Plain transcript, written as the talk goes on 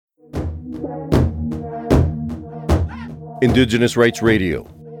Indigenous Rights Radio,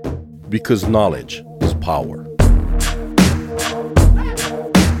 because knowledge is power.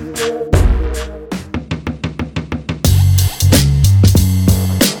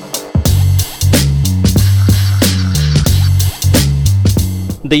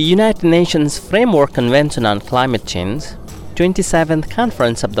 The United Nations Framework Convention on Climate Change, 27th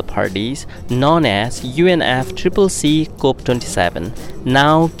Conference of the Parties, known as UNFCCC COP27,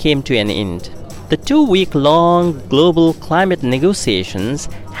 now came to an end. The 2-week-long global climate negotiations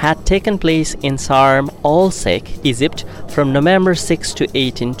had taken place in Sharm el-Sheikh, Egypt, from November 6 to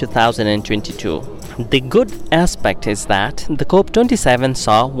 18, 2022. The good aspect is that the COP27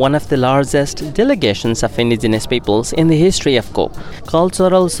 saw one of the largest delegations of indigenous peoples in the history of COP.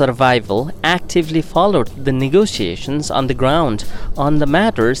 Cultural Survival actively followed the negotiations on the ground on the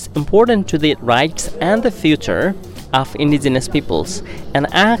matters important to the rights and the future of indigenous peoples, and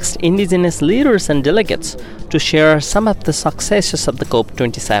asked indigenous leaders and delegates to share some of the successes of the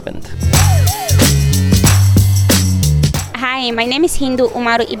COP27. Hi, my name is Hindu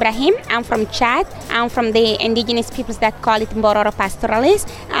Umaru Ibrahim. I'm from Chad. I'm from the indigenous peoples that call it Mbororo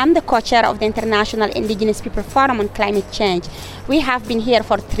Pastoralists. I'm the co-chair of the International Indigenous People Forum on Climate Change. We have been here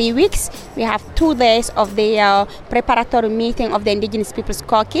for 3 weeks. We have 2 days of the preparatory meeting of the Indigenous Peoples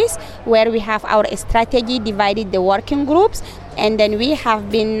Caucus, where we have our strategy, divided the working groups, and then we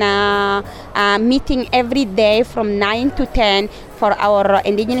have been meeting every day from 9 to 10 for our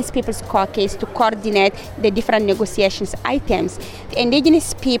Indigenous Peoples Caucus to coordinate the different negotiations items. The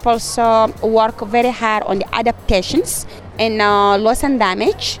Indigenous peoples work very hard on the adaptations and loss and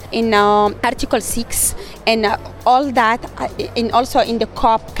damage in Article 6 and all that, and also in the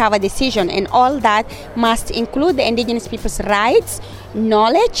COP cover decision, and all that must include the Indigenous people's rights,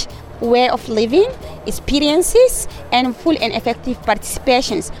 knowledge, way of living, experiences, and full and effective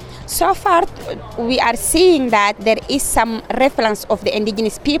participations. So far, we are seeing that there is some reference of the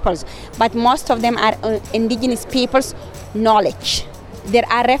indigenous peoples, but most of them are indigenous peoples' knowledge. There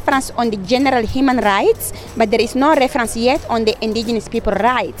are reference on the general human rights, but there is no reference yet on the indigenous people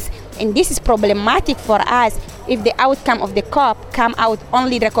rights. And this is problematic for us if the outcome of the COP come out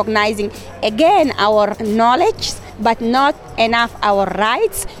only recognizing again our knowledge, but not enough our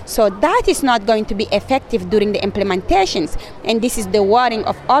rights. So that is not going to be effective during the implementations. And this is the worrying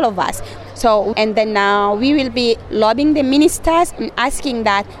of all of us. So, and then we will be lobbying the ministers and asking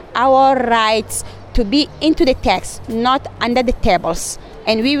that our rights to be into the text, not under the tables.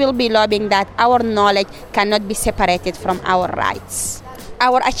 And we will be lobbying that our knowledge cannot be separated from our rights.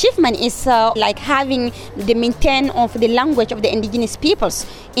 Our achievement is like having the maintain of the language of the indigenous peoples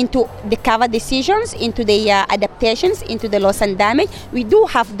into the cover decisions, into the adaptations, into the loss and damage. We do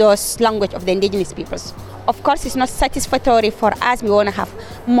have those language of the indigenous peoples. Of course, it's not satisfactory for us. We want to have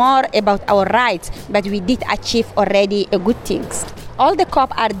more about our rights, but we did achieve already good things. All the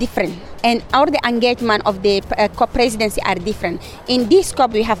COP are different, and all the engagement of the COP presidency are different. In this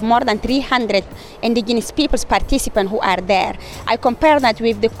COP, we have more than 300 indigenous peoples participants who are there. I compare that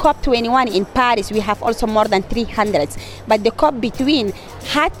with the COP21 in Paris, we have also more than 300. But the COP between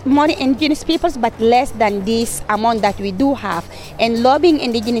had more indigenous peoples, but less than this amount that we do have. And lobbying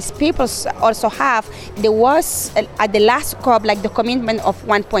indigenous peoples also have, there was at the last COP, like the commitment of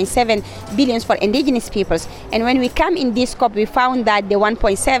 1.7 billion for indigenous peoples. And when we come in this COP, we found that the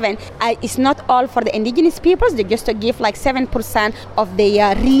 1.7 is not all for the indigenous peoples. They just give like 7% of the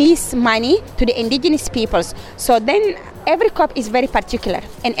release money to the indigenous peoples. So then every COP is very particular,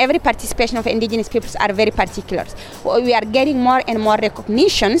 and every participation of indigenous peoples are very particular. We are getting more and more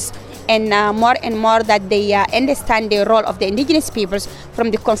recognitions, and more that they understand the role of the indigenous peoples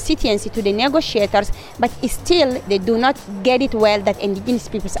from the constituency to the negotiators, but still they do not get it well that indigenous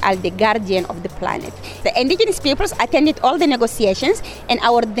peoples are the guardian of the planet. The indigenous peoples attended all the negotiations, and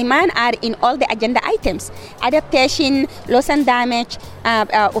our demand are in all the agenda items: adaptation, loss and damage,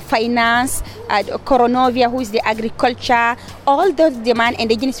 finance, Coronovia, who is the agriculture. All those demand,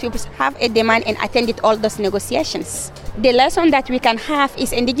 indigenous peoples have a demand and attended all those negotiations. The lesson that we can have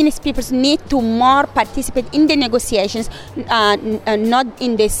is indigenous peoples need to more participate in the negotiations, not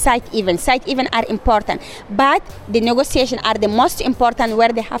in the side events. Side events are important, but the negotiations are the most important, where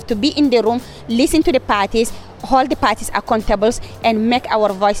they have to be in the room, listen to the parties, hold the parties accountable, and make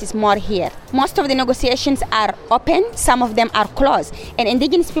our voices more heard. Most of the negotiations are open, some of them are closed, and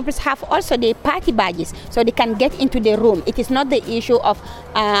indigenous peoples have also the party badges, so they can get into the room. It is not the issue of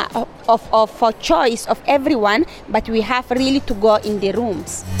choice of everyone, but we have really to go in the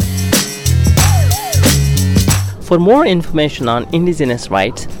rooms. For more information on indigenous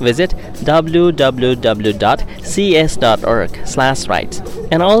rights, visit www.cs.org/rights.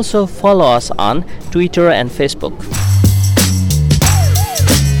 and also follow us on Twitter and Facebook.